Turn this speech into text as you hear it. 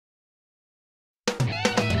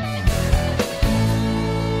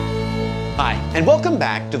Hi, and welcome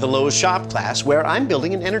back to the Lowe's shop class where I'm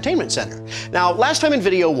building an entertainment center. Now, last time in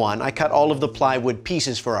video 1, I cut all of the plywood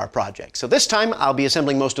pieces for our project. So this time, I'll be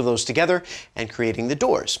assembling most of those together and creating the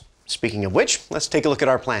doors. Speaking of which, let's take a look at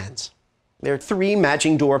our plans. There are 3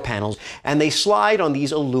 matching door panels, and they slide on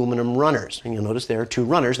these aluminum runners. And you'll notice there are 2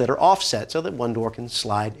 runners that are offset so that one door can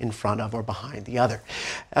slide in front of or behind the other.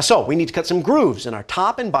 So we need to cut some grooves in our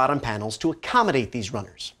top and bottom panels to accommodate these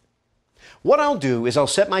runners. What I'll do is I'll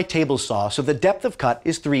set my table saw so the depth of cut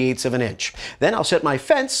is 3/8 of an inch. Then I'll set my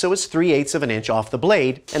fence so it's 3/8 of an inch off the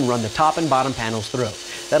blade and run the top and bottom panels through.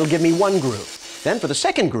 That'll give me 1 groove. Then for the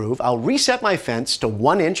second groove, I'll reset my fence to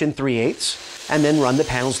 1 inch and 3/8 and then run the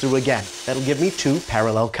panels through again. That'll give me 2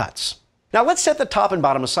 parallel cuts. Now let's set the top and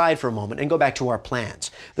bottom aside for a moment and go back to our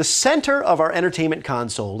plans. The center of our entertainment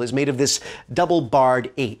console is made of this double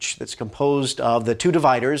barred H that's composed of the 2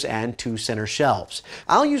 dividers and 2 center shelves.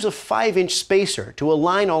 I'll use a 5-inch spacer to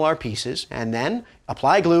align all our pieces and then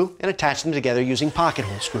apply glue and attach them together using pocket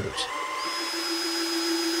hole screws.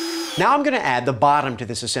 Now I'm going to add the bottom to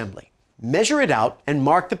this assembly. Measure it out and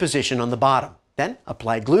mark the position on the bottom. Then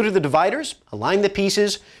apply glue to the dividers, align the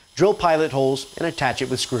pieces, drill pilot holes, and attach it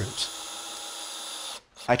with screws.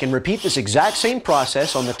 I can repeat this exact same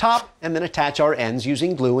process on the top and then attach our ends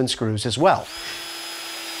using glue and screws as well.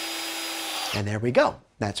 And there we go.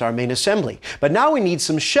 That's our main assembly. But now we need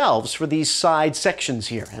some shelves for these side sections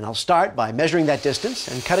here. And I'll start by measuring that distance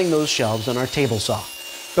and cutting those shelves on our table saw.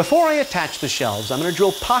 Before I attach the shelves, I'm going to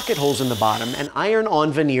drill pocket holes in the bottom and iron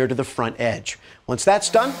on veneer to the front edge. Once that's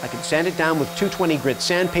done, I can sand it down with 220 grit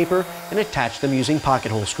sandpaper and attach them using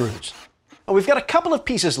pocket hole screws. We've got a couple of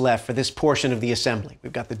pieces left for this portion of the assembly.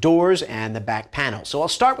 We've got the doors and the back panels. So I'll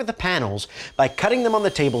start with the panels by cutting them on the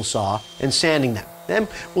table saw and sanding them. Then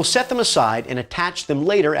we'll set them aside and attach them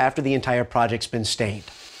later after the entire project's been stained.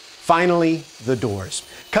 Finally, the doors.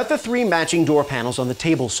 Cut the 3 matching door panels on the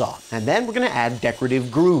table saw, and then we're going to add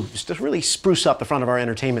decorative grooves to really spruce up the front of our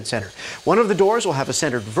entertainment center. One of the doors will have a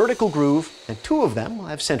centered vertical groove, and 2 of them will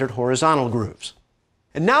have centered horizontal grooves.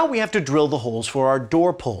 And now we have to drill the holes for our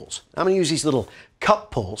door pulls. I'm going to use these little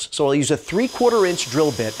cup pulls, so I'll use a 3/4 inch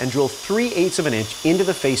drill bit and drill 3/8 of an inch into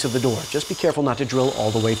the face of the door. Just be careful not to drill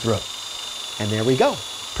all the way through. And there we go.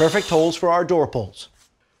 Perfect holes for our door pulls.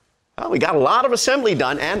 Well, we got a lot of assembly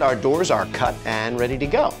done and our doors are cut and ready to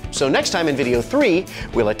go. So next time in video 3,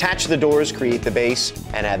 we'll attach the doors, create the base,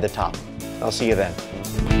 and add the top. I'll see you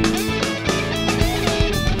then.